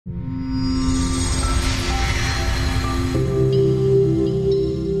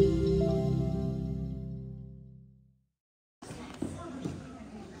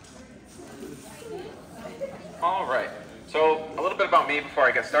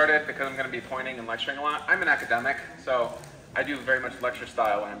get started, because I'm going to be pointing and lecturing a lot, I'm an academic, so I do very much lecture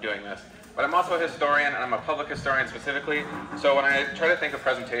style when I'm doing this. But I'm also a historian, and I'm a public historian specifically, so when I try to think of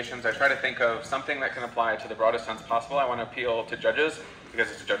presentations, I try to think of something that can apply to the broadest sense possible. I want to appeal to judges, because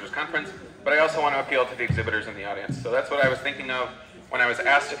it's a judges conference, but I also want to appeal to the exhibitors in the audience. So that's what I was thinking of when I was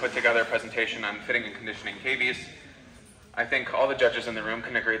asked to put together a presentation on fitting and conditioning cavies. I think all the judges in the room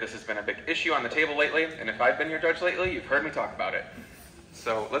can agree this has been a big issue on the table lately, and if I've been your judge lately, you've heard me talk about it.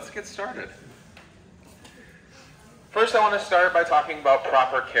 So let's get started. First, I want to start by talking about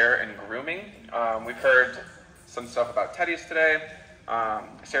proper care and grooming. We've heard some stuff about teddies today.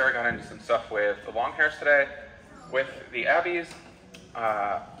 Sarah got into some stuff with the long hairs today. With the Abbeys,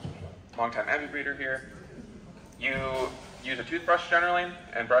 long-time Abbey breeder here, you use a toothbrush generally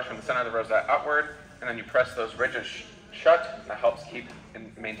and brush from the center of the rosette outward, and then you press those ridges shut. That helps keep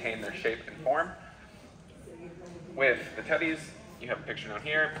and maintain their shape and form. With the teddies, you have a picture down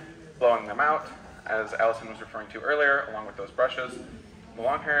here, blowing them out, as Allison was referring to earlier, along with those brushes. The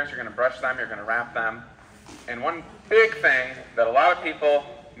long hairs, you're going to brush them, you're going to wrap them. And one big thing that a lot of people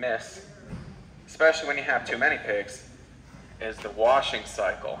miss, especially when you have too many pigs, is the washing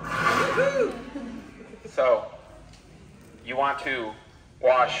cycle. So, you want to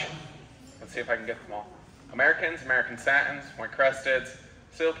wash, let's see if I can get them all. Americans, American satins, white cresteds,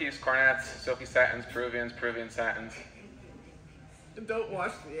 silkies, cornets, silky satins, Peruvians, Peruvian satins. And don't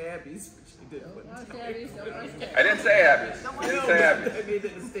wash the Abbeys, which you did one time. I didn't say Abbeys. I didn't say Abbeys. I made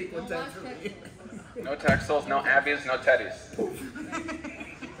that mistake one time for me. No Texels, no Abbeys, no Teddies.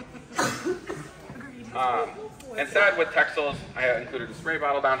 Instead, with Texels, I included a spray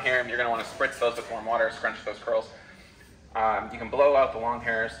bottle down here. You're going to want to spritz those with warm water, scrunch those curls. You can blow out the long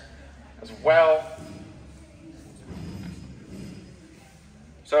hairs as well.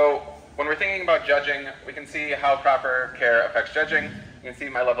 So when we're thinking about judging, we can see how proper care affects judging. You can see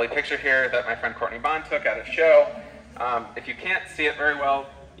my lovely picture here that my friend Courtney Bond took at a show. If you can't see it very well,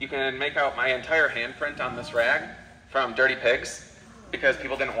 you can make out my entire handprint on this rag from Dirty Pigs, because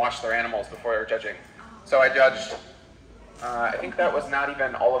people didn't wash their animals before they were judging. So I judged, I think that was not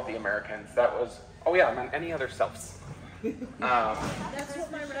even all of the Americans. That was, oh yeah, I meant any other selves. That's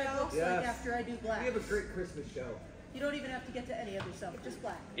what my rag looks like after I do black. We have a great Christmas show. You don't even have to get to any other self, just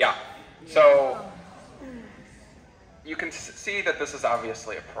black. Yeah. So you can see that this is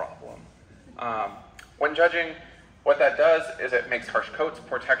obviously a problem. When judging, what that does is it makes harsh coats,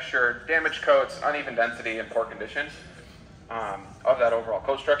 poor texture, damaged coats, uneven density, and poor condition of that overall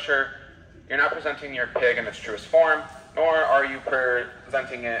coat structure. You're not presenting your pig in its truest form, nor are you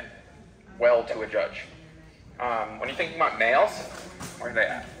presenting it well to a judge. When you're thinking about nails, where are they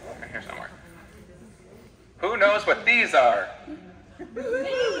at? Okay, here somewhere. Who knows what these are?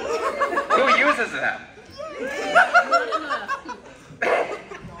 Who uses them?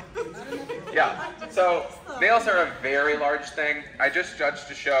 Yeah, so nails are a very large thing. I just judged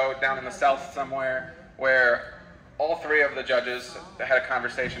a show down in the South somewhere where all three of the judges had a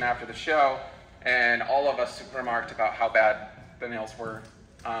conversation after the show, and all of us remarked about how bad the nails were.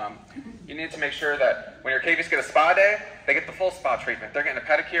 You need to make sure that when your cavies get a spa day, they get the full spa treatment. They're getting a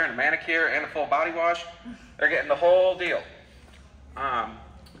pedicure and a manicure and a full body wash. They're getting the whole deal.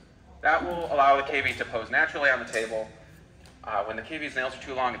 That will allow the cavie to pose naturally on the table. When the cavie's nails are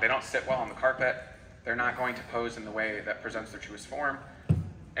too long, if they don't sit well on the carpet, they're not going to pose in the way that presents their truest form,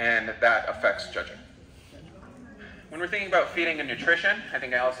 and that affects judging. When we're thinking about feeding and nutrition, I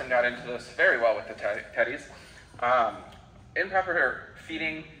think Allison got into this very well with the teddies. Improper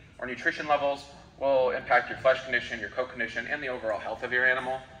feeding or nutrition levels will impact your flesh condition, your coat condition, and the overall health of your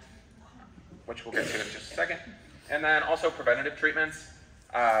animal, which we'll get to in just a second. And then also preventative treatments,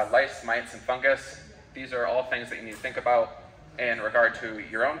 lice, mites, and fungus. These are all things that you need to think about in regard to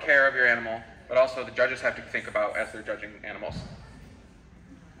your own care of your animal, but also the judges have to think about as they're judging animals.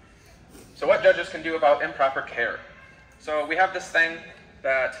 So what judges can do about improper care? So we have this thing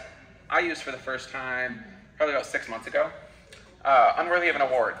that I used for the first time probably about 6 months ago, unworthy of an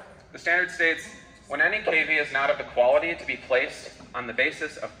award. The standard states, when any cavie is not of the quality to be placed on the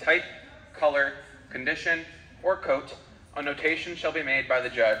basis of type, color, condition, or coat, a notation shall be made by the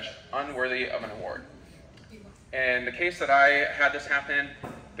judge, unworthy of an award. In the case that I had this happen,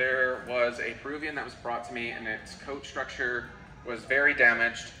 there was a Peruvian that was brought to me, and its coat structure was very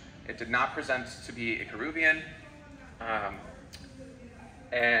damaged. It did not present to be a Peruvian,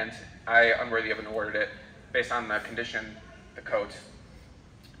 and I unworthy of an awarded it based on the condition, the coat.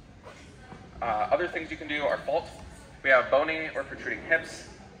 Other things you can do are fault. We have bony or protruding hips,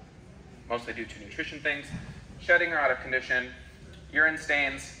 mostly due to nutrition things, shedding or out of condition, urine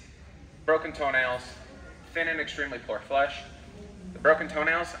stains, broken toenails, thin and extremely poor flesh. The broken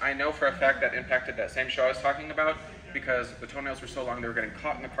toenails, I know for a fact that impacted that same show I was talking about because the toenails were so long they were getting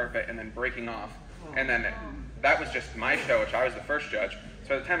caught in the carpet and then breaking off. And then that was just my show, which I was the first judge. So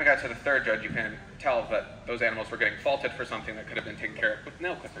by the time I got to the third judge, you can tell that those animals were getting faulted for something that could have been taken care of with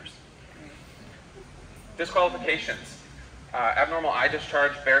nail clippers. Disqualifications. Abnormal eye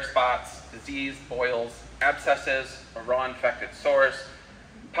discharge, bare spots, disease, boils, abscesses, or raw infected sores,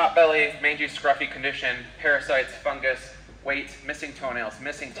 potbelly, mangy, scruffy condition, parasites, fungus, weight, missing toenails,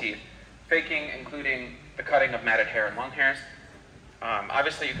 missing teeth, faking, including the cutting of matted hair and long hairs.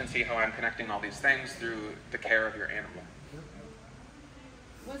 Obviously, you can see how I'm connecting all these things through the care of your animal.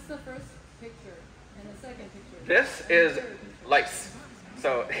 What's the first picture and the second picture? This is lice.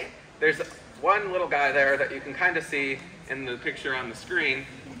 So there's one little guy there that you can kind of see in the picture on the screen,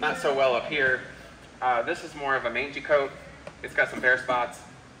 not so well up here. This is more of a mangy coat. It's got some bare spots.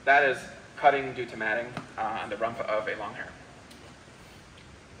 That is cutting due to matting on the rump of a long hair.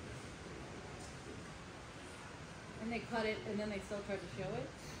 And they cut it and then they still try to show it?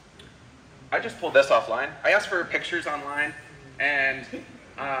 I just pulled this offline. I asked for pictures online and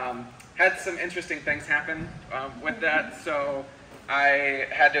had some interesting things happen with that. So I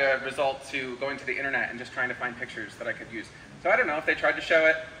had to resort to going to the internet and just trying to find pictures that I could use. So I don't know if they tried to show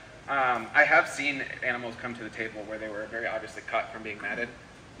it. I have seen animals come to the table where they were very obviously cut from being matted.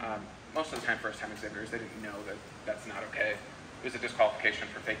 Most of the time, first-time exhibitors, they didn't know that that's not okay. It was a disqualification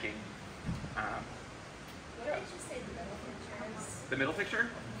for faking. What did you say the middle picture is? The middle picture?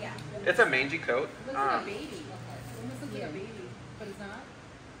 Yeah. It's a mangy coat. It looks like a baby. It almost looks like a baby, but it's not?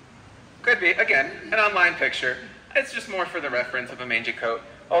 Could be, again, an online picture. It's just more for the reference of a mangy coat.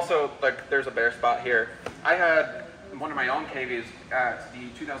 Also, like, there's a bare spot here. I had one of my own cavies at the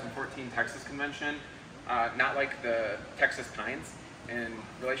 2014 Texas convention, not like the Texas pines in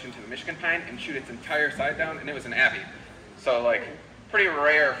relation to the Michigan pine, and shoot its entire side down, and it was an abbey. So, like, pretty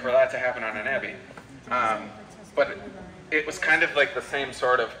rare for that to happen on an abbey. But it was kind of like the same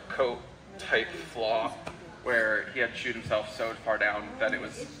sort of coat type flaw where he had shoot himself so far down that it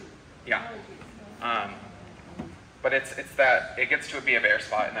was, yeah. But it's that it gets to be a bare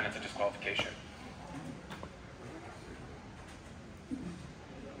spot and then it's a disqualification.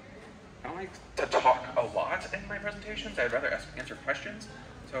 I don't like to talk a lot in my presentations. I'd rather answer questions.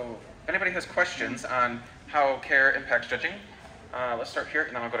 So if anybody has questions on how care impacts judging, let's start here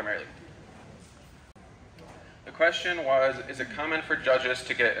and then I'll go to Mary Lee. The question was, is it common for judges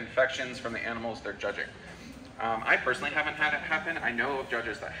to get infections from the animals they're judging? I personally haven't had it happen. I know of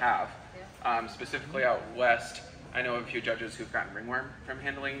judges that have. Specifically out west, I know of a few judges who've gotten ringworm from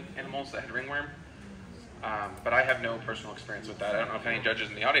handling animals that had ringworm. But I have no personal experience with that. I don't know if any judges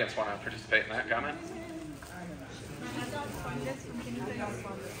in the audience want to participate in that comment.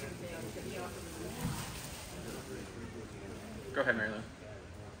 Go ahead, Mary Lou.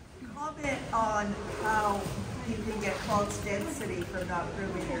 Comment on how you can get false density from not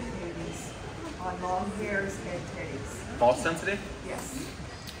grooming your cavies on long hairs and teddies. False density? Yes.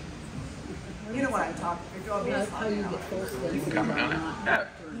 You know what I'm talking about. How you get false density. You can comment on it. Yeah.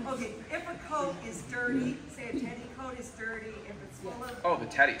 Okay, if a coat is dirty, say a teddy coat is dirty, if it's full of... Oh, the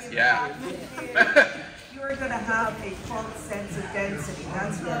teddies, yeah. You're going to have a false sense of density.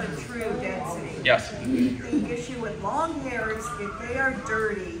 That's not a true density. Yes. The issue with long hairs, if they are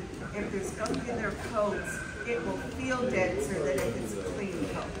dirty, if there's gunk in their coats, it will feel denser than if it's a clean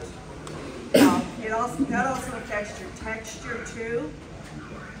coat. That also affects your texture too.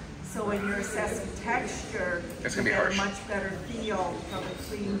 So when you're assessing texture, you get a much better feel from a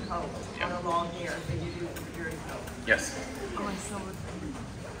clean coat on a long hair than you do from a dirty coat. Yes.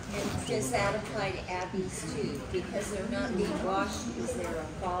 And does that apply to abbeys too? Because they're not being washed, is there a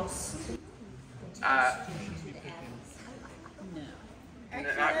false No.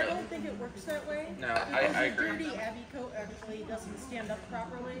 Actually, Not I really. don't think it works that way. No, I agree. A dirty abbey coat actually doesn't stand up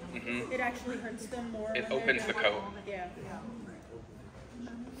properly. Mhm. It actually hurts them more. It when they're opens the young. coat. Yeah.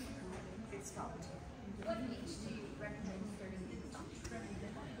 It's stopped.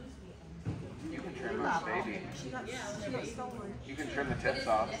 You can trim a baby. You can trim the tips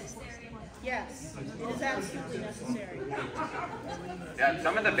off. Yes, it is absolutely necessary. Yeah,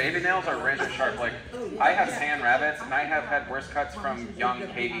 some of the baby nails are razor sharp. Like, I have tan rabbits, and I have had worse cuts from young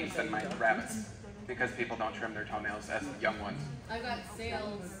cavies than my rabbits because people don't trim their toenails as young ones. I got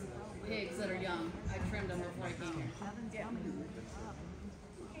sales pigs that are young. I trimmed them before I came here. Yeah.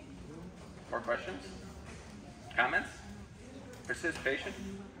 More questions? Comments? Participation?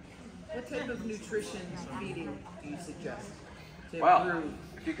 What type of nutrition feeding do you suggest to Well, improve?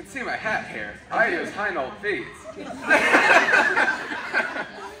 if you can see my hat here, I use Heinold feeds.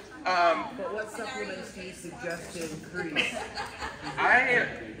 But what supplements do you suggest to increase? I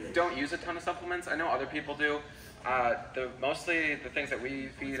don't use a ton of supplements. I know other people do. Mostly the things that we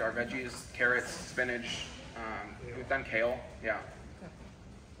feed are veggies, carrots, spinach. We've done kale. Yeah.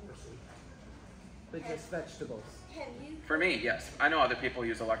 But just vegetables. For me, yes. I know other people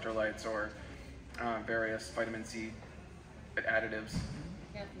use electrolytes or various vitamin C additives.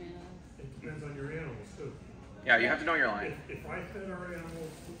 Half man. It depends on your animals too. Yeah, you have to know your line. If I fed our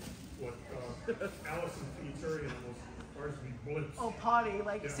animals what Allison feeds her animals, ours would be blips. Oh, potty,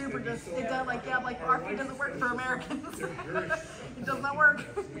 like Yeah, super and we just, still it does, have- like, yeah, like our RP doesn't license work for Americans. They're very, It does not work.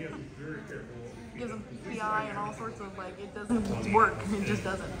 we have to be very careful what we feed Gives them them. PI and all sorts of, like, it doesn't work. It just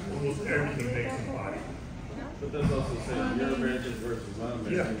doesn't. Almost everything makes them potty. But that's also saying you're Americans versus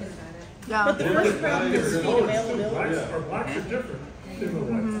non-Americans. Yeah. But the first problem is feed availability. Our blacks are different than the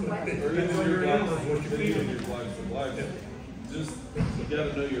whites. But it Or depends even on your your animals, blacks, what you but feed even them. your blacks to blacks. Just, you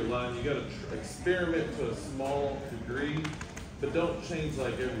gotta know your line, you gotta experiment to a small degree, but don't change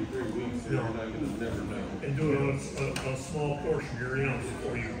like every 3 weeks or you're not gonna never know. And do it on a small portion of your animals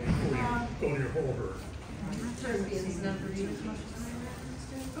before you go to your whole herd.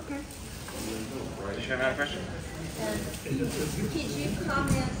 Okay. Did you have another question? Could you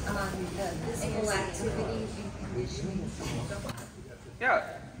comment on physical activity and conditioning? Yeah.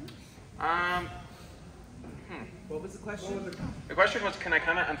 What was the question? The question was, can I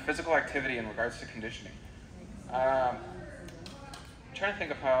comment on physical activity in regards to conditioning? I'm trying to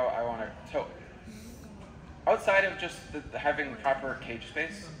think of how I want to. So, outside of just having proper cage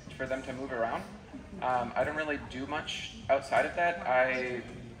space for them to move around, I don't really do much outside of that. I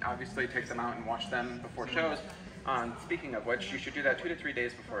obviously take them out and watch them before shows. Speaking of which, you should do that 2 to 3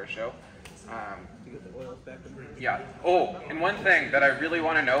 days before a show. You get the oils back in the Yeah. Oh, and one thing that I really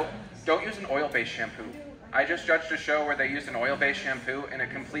want to note, don't use an oil-based shampoo. I just judged a show where they used an oil-based shampoo and it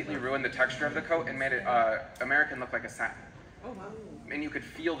completely ruined the texture of the coat and made it American look like a satin. Oh, wow. And you could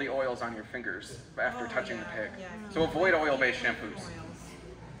feel the oils on your fingers after touching the pig. So avoid oil-based shampoos.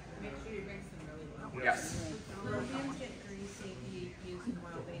 Make sure you rinse them really well. Yes. The hands get greasy if you use an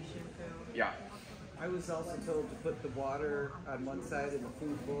oil-based shampoo. Yeah. I was also told to put the water on one side and the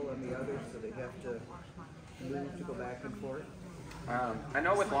food bowl on the other, so they have to move to go back and forth. I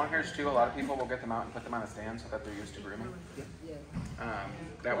know with long hairs too, a lot of people will get them out and put them on a stand so that they're used to grooming.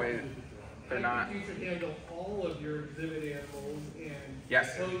 That way they're not. You should handle all of your exhibit animals and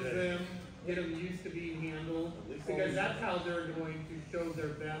Yes. close them, get them used to being handled, because that's how they're going to show their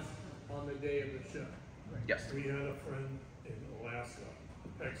best on the day of the show. Yes. We had a friend in Alaska,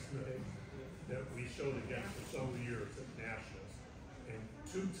 ex-Smith, that we showed against for several years at Nationals. And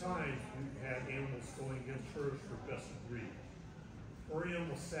 2 times we had animals going against hers for best of breed. Her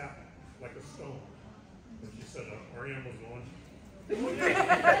animal sat like a stone. And she said, our animal's going. And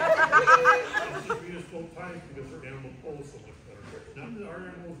she beat us both times because her animal pulls so much better. Not that our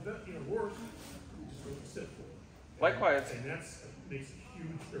animal is worse, we just don't sit for it. Likewise. And that makes a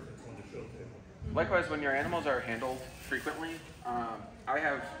huge difference on the show table. Likewise, when your animals are handled frequently, I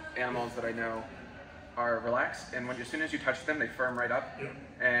have animals that I know are relaxed, and as soon as you touch them, they firm right up,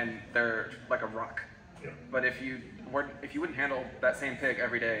 and they're like a rock. But if you wouldn't handle that same pig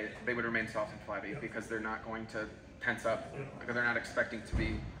every day, they would remain soft and flabby because they're not going to tense up, because they're not expecting to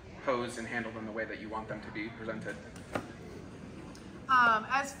be posed and handled in the way that you want them to be presented.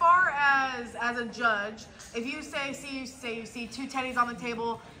 As far as a judge, if you you see 2 teddies on the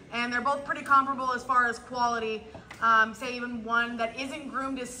table and they're both pretty comparable as far as quality, say even one that isn't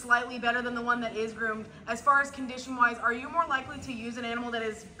groomed is slightly better than the one that is groomed. As far as condition wise, are you more likely to use an animal that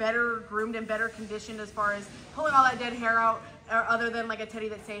is better groomed and better conditioned as far as pulling all that dead hair out, or other than like a teddy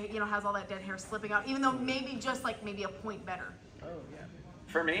that has all that dead hair slipping out, even though maybe just like maybe a point better? Oh, yeah.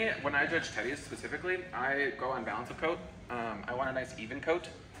 For me, when I judge teddies specifically, I go on balance of coat. I want a nice even coat.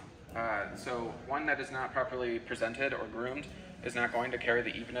 So one that is not properly presented or groomed is not going to carry the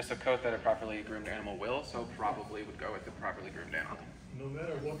evenness of coat that a properly groomed animal will, so probably would go with the properly groomed animal. No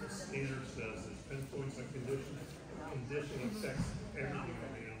matter what the standard says, there's 10 points on condition. Condition affects everything on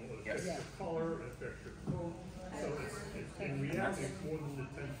the animal. It affects your color, it affects your coat. So in reality, it's more than the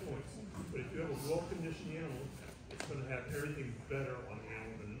 10 points. But if you have a well-conditioned animal, it's going to have everything better on the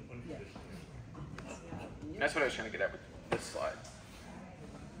animal than an unconditioned animal. That's what I was trying to get at with this slide.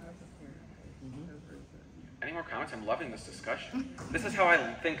 Any more comments? I'm loving this discussion. This is how I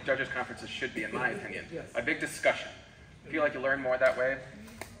think judges' conferences should be, in my opinion. A big discussion. I feel like you learn more that way.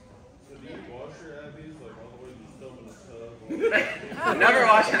 So do you wash your Abbeys like all the way to the stomach in a tub? Never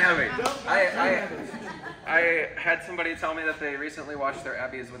wash an Abbey. I had somebody tell me that they recently washed their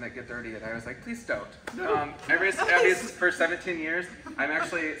Abbeys when they get dirty, and I was like, please don't. I raised Abbeys for 17 years. I'm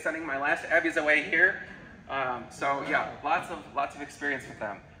actually sending my last Abbeys away here. So yeah, lots of experience with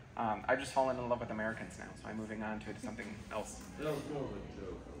them. I've just fallen in love with Americans now, so I'm moving on to something else. That was more of a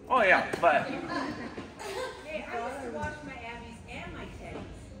joke. Oh yeah, but Hey, I used to wash my Abbeys and my Teddies.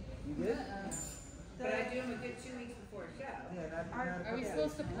 You did? But I do them a good 2 weeks before a show. Yeah, Are we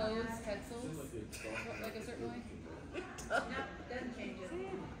supposed to pose texels like a certain way? No, doesn't change it.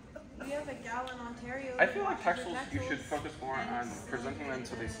 We have a gal in Ontario. I feel like textiles, you should focus more on presenting them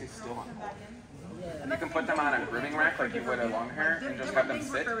so they stay still on the wall. You can put them on a grooming rack like you would a long hair and just have them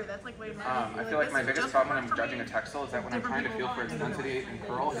sit. I feel like my biggest problem when I'm judging a textile is that when I'm trying to feel for its density and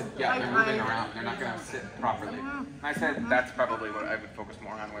curl, yeah, they're moving around. They're not going to sit properly. And I said that's probably what I would focus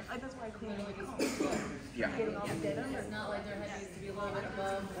more on with. Yeah. It's not like their head needs to be a little bit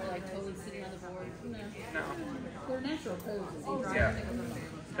above or like totally sitting on the board. No. They're natural poses. Yeah.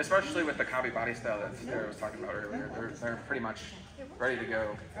 Especially with the cavy body style that Sarah was talking about earlier. They're pretty much ready to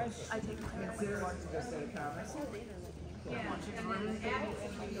go. I take it Yeah, and then the Abbeys,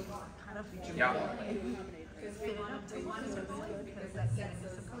 kind of Yeah. because we want to because that sets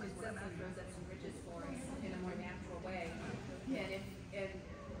those throws up some ridges for us in a more natural way.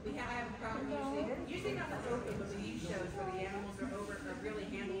 And I have a problem usually not with open, but with these shows where the animals are really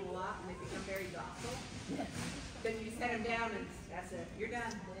handled a lot and they become very docile. Then you set them down and that's it. You're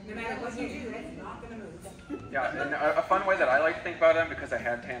done. No matter what you do, that's not going to move. Yeah, and a fun way that I like to think about them, because I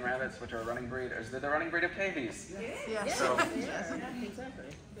had tan rabbits, which are a running breed, is they're the running breed of Cavies. Yeah. So, Exactly.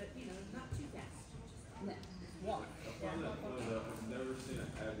 But, not too fast. No. Walk. I've never seen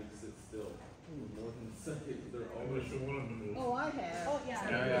an Abbey sit still for more than a second. They're Unless always you want them to move. Oh, I have. Oh, yeah.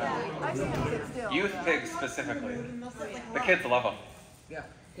 yeah. I see them sit still. Youth pigs specifically. The kids love them. Yeah.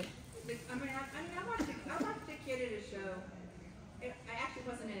 I watched a kid at a show. It actually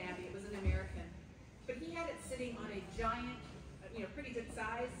wasn't an Abbey, it was an American. But he had it sitting on a giant, pretty good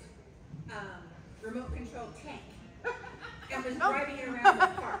sized remote control tank. And was driving it around the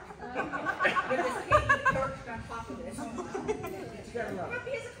park. With this baby perched on top of it.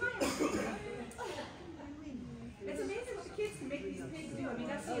 Happy as a clown. It's amazing what the kids can make these pigs do. I mean,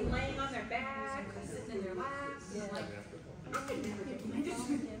 I see them laying on their back, or sitting in their laps. Like, I could never get my dinner.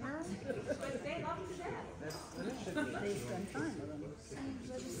 But they love it to death. They spend time with them.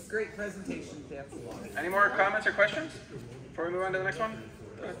 Great presentation, Jeff. Any more comments or questions before we move on to the next one?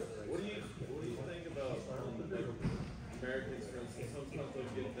 What do you think about Americans, for instance? Sometimes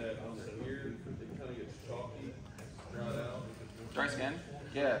they'll get that on their ear, it kind of gets chalky, dried out. Dry skin?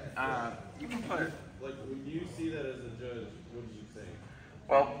 Yeah. You can put. Like when you see that as a judge, what do you think?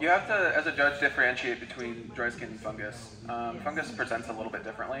 Well, you have to, as a judge, differentiate between dry skin and fungus. Fungus presents a little bit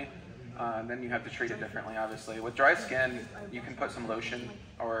differently. Then you have to treat it differently, obviously. With dry skin, you can put some lotion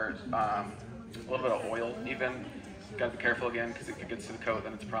or a little bit of oil even. You gotta be careful again, because if it gets to the coat,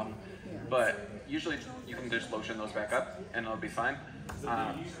 then it's a problem. But usually you can just lotion those back up and it'll be fine. So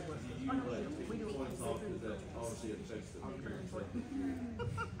do you points off, does that obviously affects the appearance? Or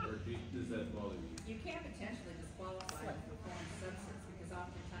does that bother you? You can potentially disqualify for foreign substance because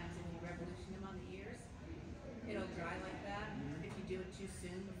oftentimes if you revolution them on the ears, it'll dry like that. If you do it too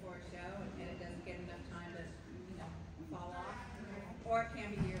soon before a show and it doesn't get enough time to, fall off, or it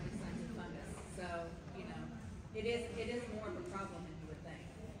can be the early signs of fungus. So, it is more of a problem than you would think.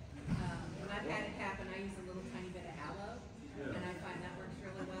 When I've had it happen, I use a little tiny bit of aloe, and I find that works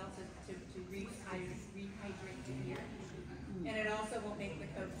really well to rehydrate the ear. And it also won't make the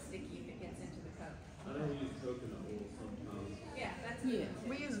coat sticky if it gets into the coat. I know we use coconut oil sometimes. Yeah, that's good.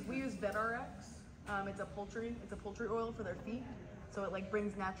 We use VetRx. It's a poultry oil for their feet. So it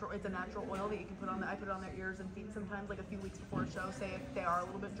brings it's a natural oil that you can put on I put it on their ears and feet sometimes, like a few weeks before a show, say if they are a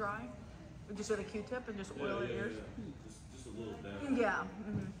little bit dry. Just with a Q-tip and just oil their ears. Just a little dab. Yeah.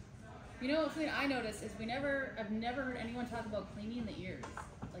 Something I noticed is I've never heard anyone talk about cleaning the ears,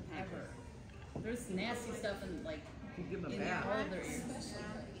 ever. There's nasty stuff in You give them a in bath all of their ears.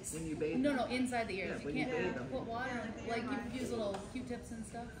 when you bathe No, them. inside the ears. Yeah, You when you can't bathe them. put water, you use little Q-tips and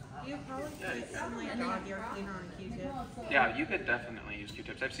stuff. You probably put some dog ear cleaner on a Q-tip. Yeah, you could definitely use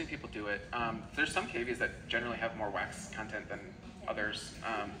Q-tips. I've seen people do it. There's some cavies that generally have more wax content than others.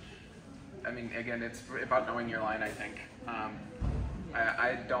 Again, it's about knowing your line, I think.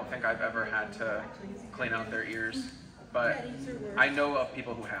 I don't think I've ever had to clean out their ears, but I know of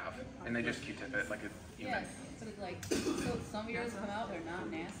people who have, and they just Q-tip it like a human. Yes, so some ears come out, they're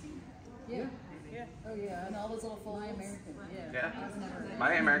not nasty. Yeah. Oh yeah, and all those little fully Americans. Yeah.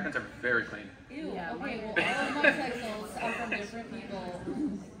 My Americans are very clean. Ew, okay, well all of my textiles are from different people,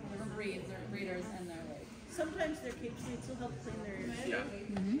 different breeds or breeders, and they're Sometimes their cave suites will help clean their ears. Yeah.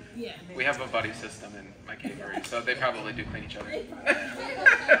 Yeah. We have a buddy system in my cavery, so they probably do clean each other.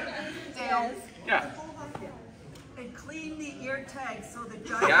 Yeah. And clean the ear tags so the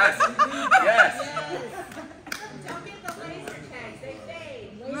giant Yes. doesn't move. Yes. Don't get the laser tags, they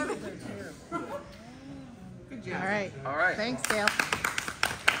fade. Lasers are terrible. Good job. All right. All right. Thanks, Dale.